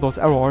after all those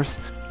errors.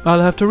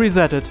 I'll have to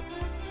reset it.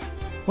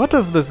 What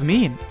does this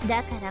mean?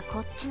 だからこ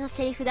っちの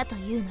セリフだと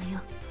いうのよ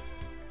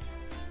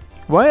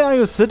Why are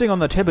you sitting on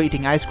the table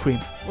eating ice cream?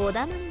 お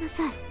黙りな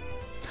さい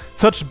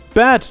Such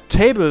bad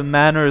table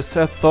manners.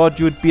 I thought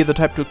you'd be the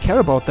type to care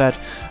about that.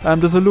 I'm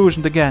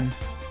disillusioned again.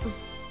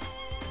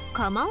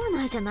 構わ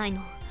ないじゃない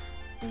の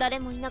誰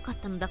もいなかっ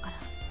たのだから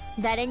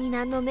誰に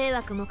何の迷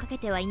惑もかけ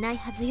てはいない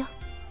はずよ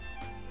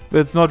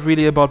It's not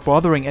really about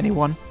bothering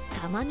anyone.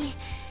 たまに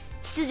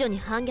秩序に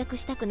反逆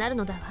したくなる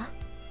のだわ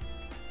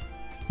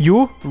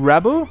You,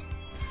 rebel?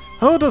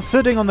 How does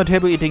sitting on the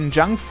table eating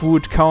junk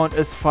food count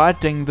as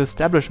fighting the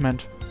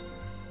establishment?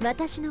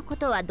 私のこ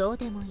とはどう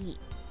でもいい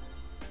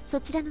そ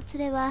ちらの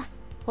連れは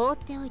放っ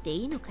ておいて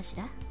いいのかし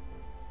ら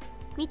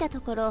見た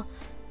ところ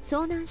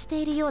遭難して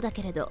いるようだ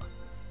けれど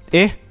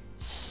Eh?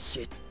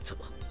 シット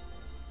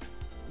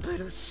ブ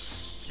ル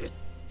シッ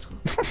ト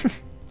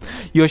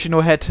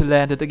Yoshino had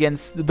landed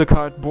against the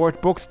cardboard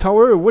box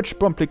tower, which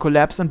promptly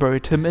collapsed and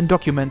buried him in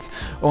documents.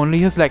 Only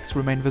his legs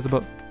remain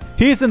visible.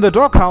 He's in the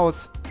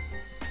doghouse!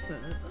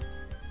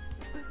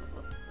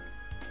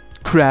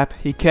 Crap,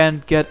 he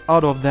can't get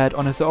out of that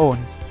on his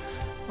own.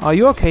 Are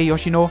you okay,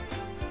 Yoshino?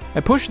 I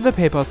push the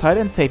paper aside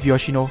and save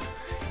Yoshino.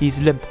 He's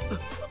limp. 俺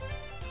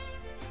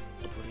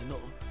の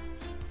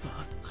マ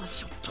ッハ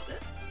ショットでて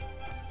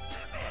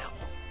めえを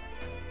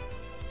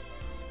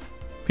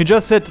He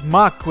just hit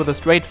Mark with a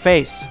straight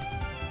face.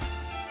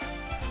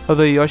 The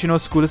Yoshino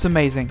school is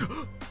amazing.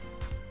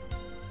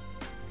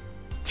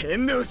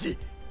 天王寺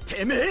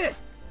てめえ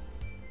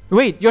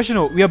Wait,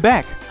 Yoshino, we are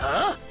back.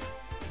 は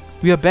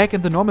We are back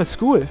in the normal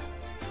school.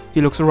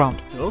 He looks around.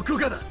 どこ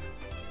がだ。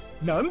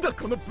なんだ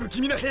この不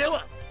気味な部屋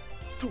は。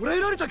捕らえ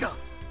られたか。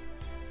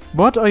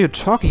 What are you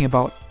talking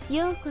about?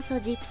 ようこそ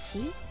ジプシ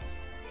ー。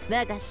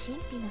我が神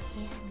秘の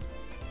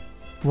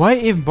部屋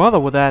Why even bother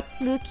with that?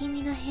 に。不気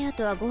味な部屋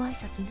とはご挨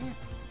拶ね。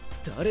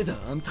誰だ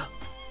あんた。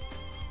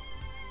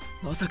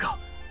まさか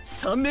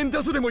3年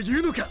だぞでも言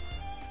うのか。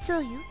そ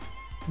うよ。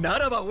な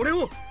らば俺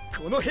を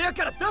この部屋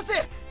から出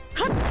せ。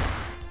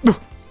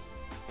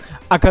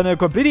 Akane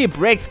completely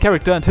breaks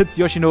character and hits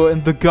Yoshino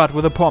in the gut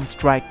with a palm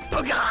strike.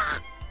 バ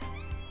カ。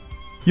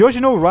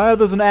 Yoshino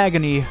writhes in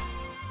agony.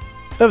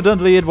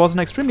 Evidently, it was an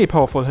extremely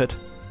powerful hit.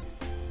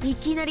 い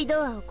きなり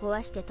ドアを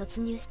壊して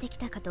突入してき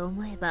たかと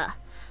思えば、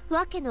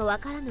わけのわ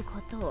からぬこ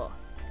とを。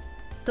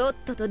とっ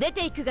とと出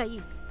ていくがい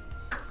い。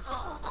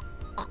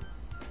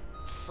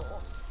そう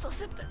さ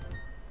せても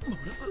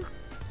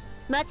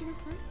待ちな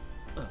さ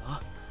い。らう。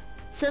あ、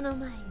その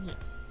前に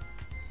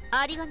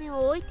有り金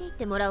を置いていっ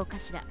てもらおうか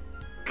しら。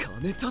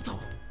金だと。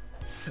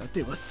さ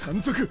ては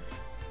山賊。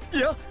い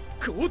や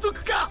皇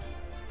族か。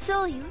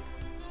そうよ。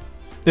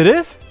 It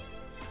is?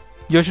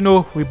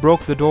 Yoshino, we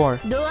broke the door.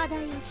 ドア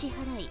代を支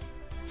払い、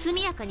速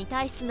やかに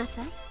退出な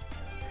さい。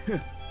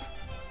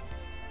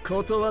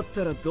断っ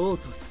たらどう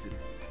とする。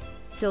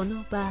そ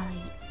の場合、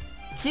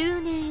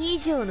10年以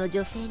上の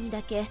女性に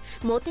だけ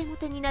モテモ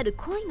テになる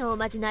恋のお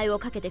まじないを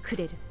かけてく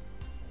れる。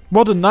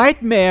 What a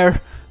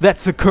nightmare!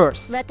 That's a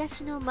curse.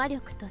 私の魔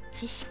力と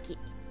知識、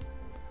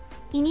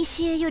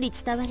古より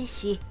伝われ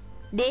し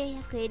霊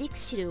薬エリク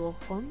シルを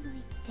ほんの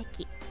一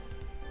滴、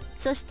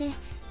そして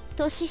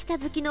年下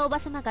好きのおば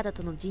さま方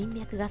との人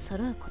脈が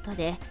揃うこと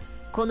で、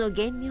この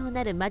玄妙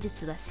なる魔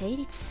術は成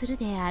立する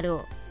であ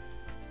ろ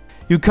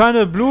う。 You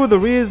kinda blew the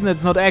reason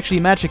it's not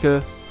actually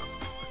magical.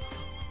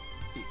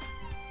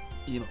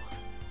 今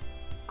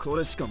こ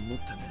れしか持っ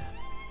てね。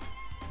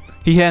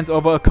 He hands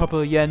over a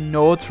couple yen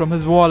notes from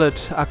his wallet.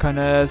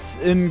 Akane's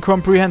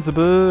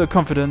incomprehensible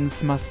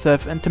confidence must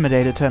have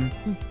intimidated him.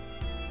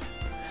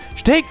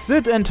 She takes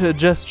it and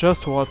gestures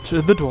toward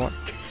the door.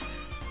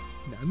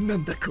 なんな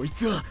んだこい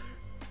つは。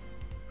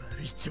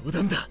悪い冗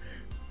談だ。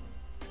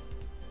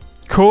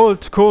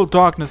 Cold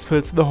darkness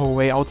fills the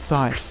hallway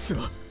outside. くそ、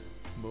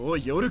もう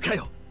夜か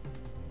よ。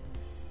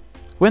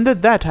 When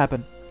did that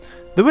happen?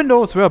 The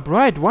windows were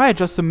bright white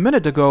just a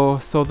minute ago,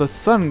 so the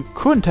sun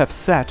couldn't have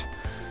set.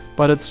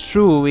 But it's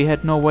true, we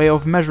had no way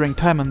of measuring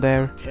time in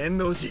there. 天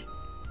王寺、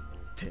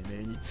て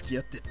めえに付き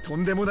合ってと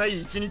んでもな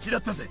い一日だ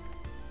ったぜ。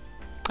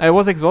 I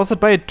was exhausted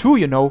by it too,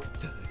 you know.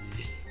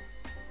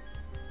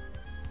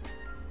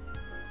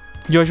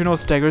 Yoshino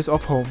staggers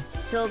off home.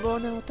 粗暴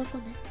な男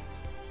ね。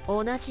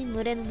同じ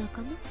群れの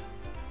仲間。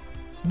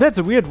 That's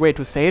a weird way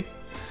to say it.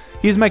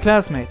 He's my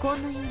classmate. こ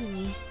んな夜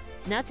に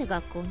なぜ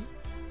学校に？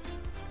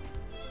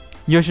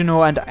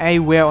 Yoshino and I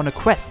were on a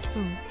quest. う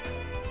ん。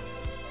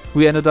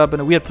 We ended up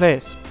in a weird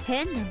place.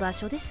 変な場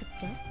所ですっ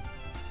て？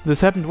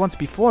 This happened once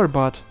before,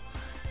 but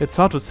it's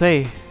hard to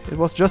say. It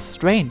was just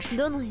strange.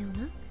 どのよう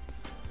な？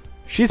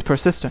 She's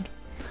persistent.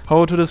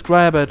 How to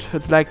describe it?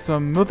 It's like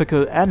some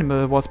mythical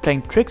animal was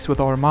playing tricks with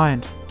our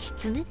mind.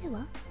 狐で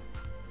は？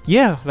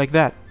 Yeah, like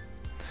that.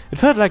 It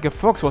felt like a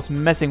fox was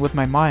messing with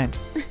my mind.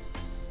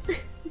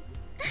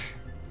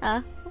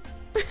 あ、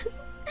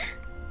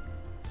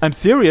 I'm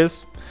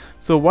serious.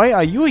 So why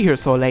are you here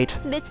so late?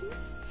 別に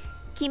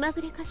気ま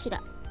ぐれかし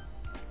ら。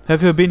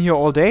 Have you been here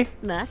all day?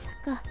 まさ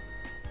か。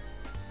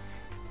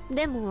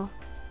でも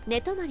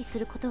寝泊まりす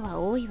ることは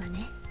多いわ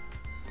ね。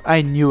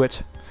 I knew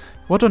it.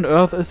 What on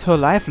earth is her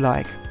life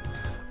like?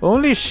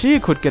 Only she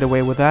could get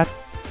away with that.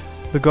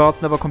 The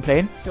gods never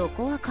complain. そ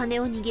こは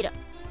金を握ら。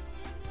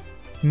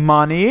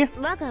 Money?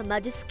 我が魔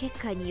術結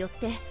界によっ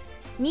て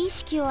認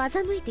識を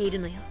欺いている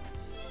のよ。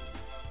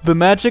 The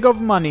magic of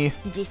money.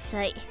 実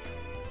際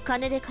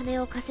金で金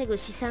を稼ぐ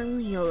資産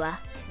運用は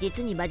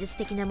実に魔術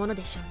的なもの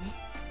でしょうね。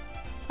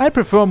 I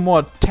prefer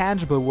more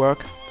tangible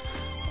work.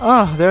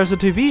 Ah, there's a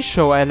TV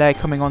show I like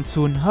coming on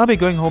soon. I'll be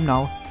going home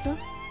now. そう。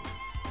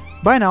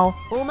 Bye now.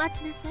 お待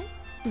ちなさ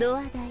い。ド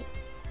ア代。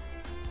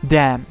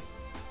 Damn.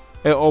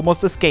 I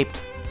almost escaped.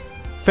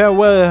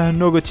 Farewell,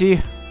 Noguchi.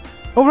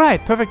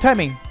 Alright, perfect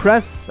timing.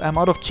 Press, I'm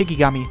out of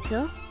Chikigami.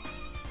 そう。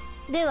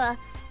では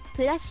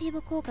プラシー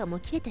ボ効果も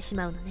切れてし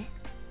まうのね。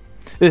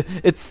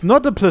 It's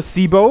not a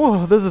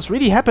placebo. This is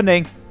really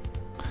happening.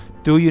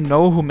 Do you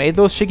know who made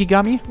those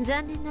Shikigami?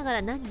 残念なが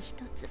ら何一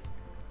つ。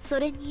そ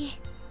れに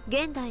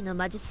現代の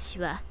魔術師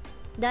は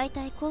だい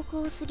たい高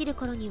校を過ぎる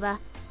頃には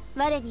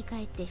我に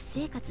返って私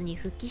生活に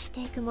復帰し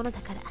ていくものだ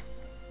から。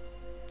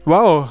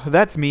 Wow,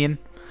 that's mean.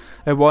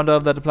 I wonder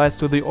if that applies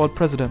to the old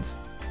presidents.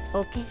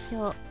 お化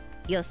粧、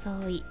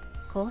装い、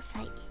交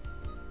際。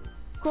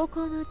高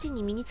校のうち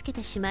に身につけ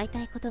てしまい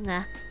たいこと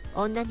が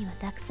女には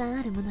たくさん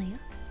あるものよ。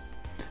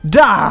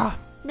 Da!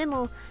 で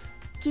も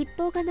吉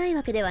報がない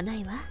わけではな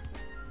いわ。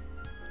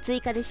追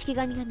加で式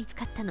紙が見つ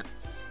かったの。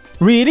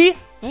 Really?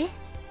 え？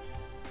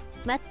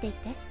待ってい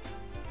て。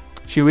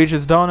 She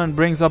reaches down and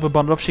brings up a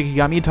bundle of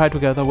Shikigami tied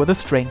together with a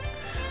string.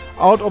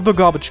 Out of the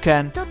garbage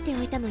can. 取って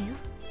おいたのよ。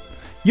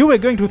 You were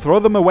going to throw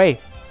them away.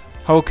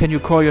 How can you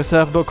call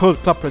yourself the cult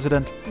club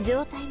president?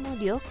 状態も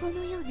良好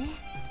のようね。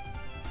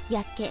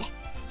やけ、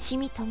シ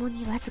ミとも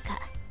にわずか。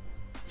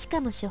し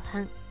かも初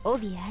版、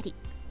帯あり。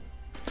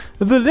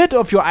The lid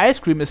of your ice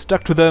cream is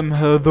stuck to them,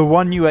 the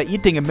one you were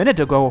eating a minute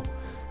ago.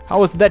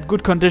 How is that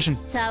good condition?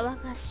 騒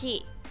がし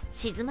い。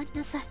静まり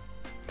なさい。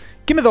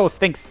Give me those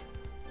things.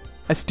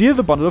 I steal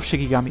the bundle of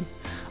Shikigami.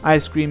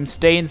 Ice cream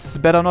stains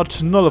better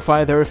not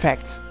nullify their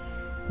effects.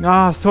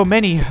 Ah, so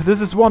many.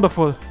 This is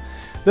wonderful.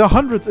 There are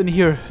hundreds in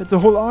here. It's a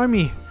whole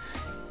army.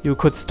 You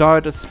could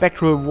start a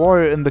spectral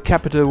war in the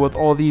capital with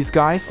all these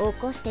guys. 起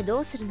こしてど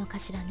うするのか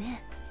しら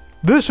ね。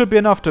This should be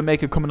enough to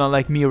make a commoner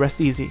like me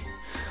rest easy.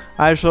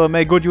 I shall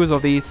make good use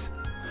of these.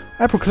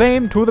 I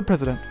proclaim to the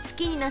president. 好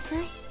きになさい。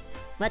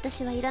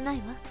私はいらない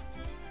わ。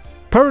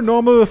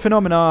Paranormal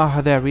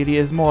phenomena. There really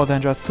is more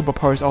than just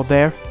superpowers out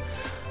there.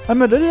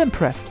 I'm a little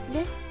impressed.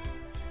 で、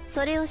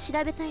それを調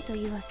べたいと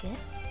いうわけ？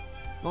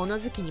物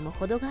好きにも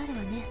程があるわ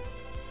ね。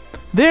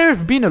There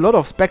have been a lot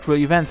of spectral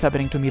events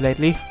happening to me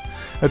lately.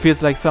 It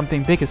feels like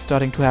something big is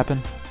starting to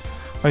happen.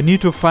 I need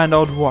to find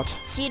out what.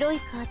 白い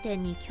カーテ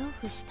ンに恐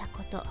怖した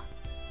こと。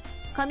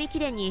紙切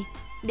れに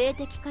霊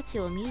的価値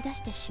を見出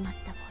してしまっ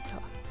たこ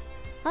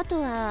と。あ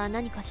とは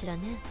何かしら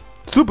ね。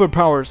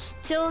Superpowers.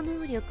 超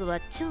能力は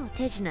超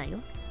手品よ。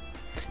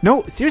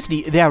No,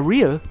 seriously, they are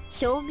real.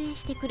 証明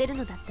してくれる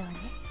のだったわね。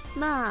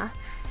まあ、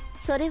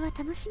それは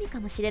楽しみか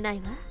もしれない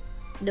わ。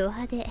ロ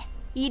ハで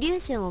イリュー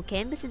ションを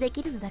見物で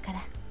きるのだか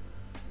ら。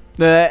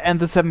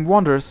And the Seven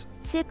Wonders.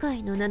 世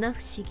界の七不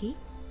思議？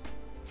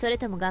それ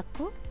とも学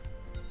校？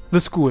 The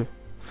school.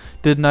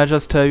 Didn't I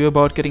just tell you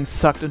about getting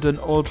sucked into an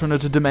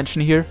alternate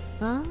dimension here?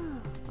 あ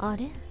あ、あ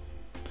れ？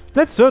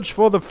 Let's search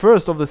for the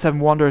first of the Seven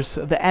Wonders,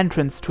 the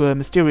entrance to a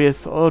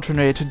mysterious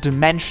alternate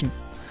dimension.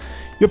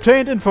 You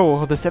obtained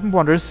info, the Seven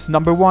Wonders,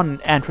 number 1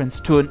 entrance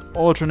to an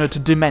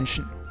alternate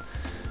dimension.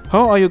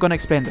 How are you gonna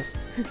explain this?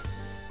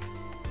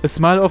 A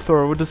smile of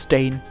thorough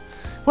disdain.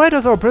 Why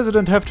does our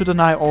president have to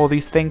deny all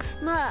these things?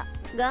 まあ、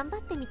頑張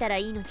ってみたら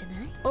いいのじゃ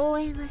ない？応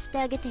援はして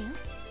あげてよ。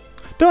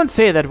Don't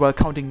say that while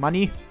counting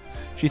money.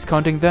 She's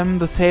counting them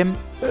the same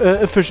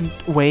efficient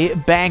way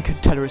bank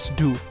tellers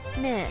do.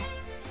 ね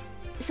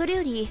え、それ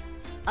より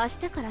明日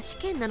から試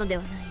験なので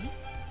はない？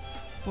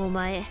お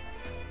前、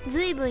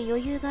ずいぶん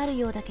余裕がある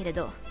ようだけれ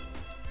ど。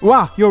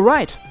Wow, you're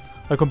right.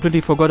 I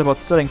completely forgot about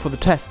studying for the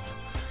tests.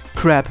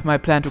 Crap, my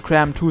plan to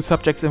cram 2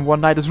 subjects in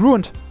one night is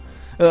ruined.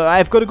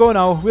 I've got to go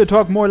now. We'll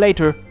talk more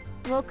later.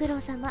 ご苦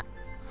労様。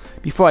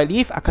 Before I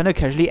leave, Akane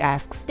casually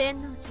asks. 天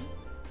王寺、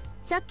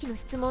さっきの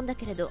質問だ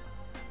けれど、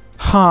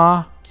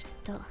 Huh? きっ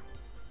と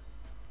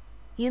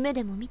夢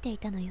でも見てい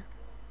たのよ。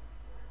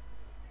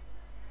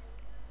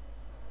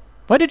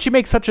 Why did she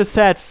make such a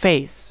sad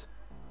face?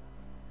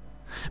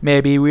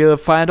 Maybe we'll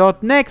find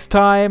out next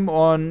time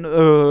on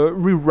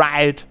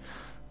Rewrite.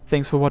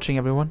 Thanks for watching,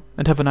 everyone,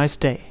 and have a nice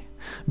day.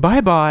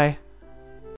 Bye bye.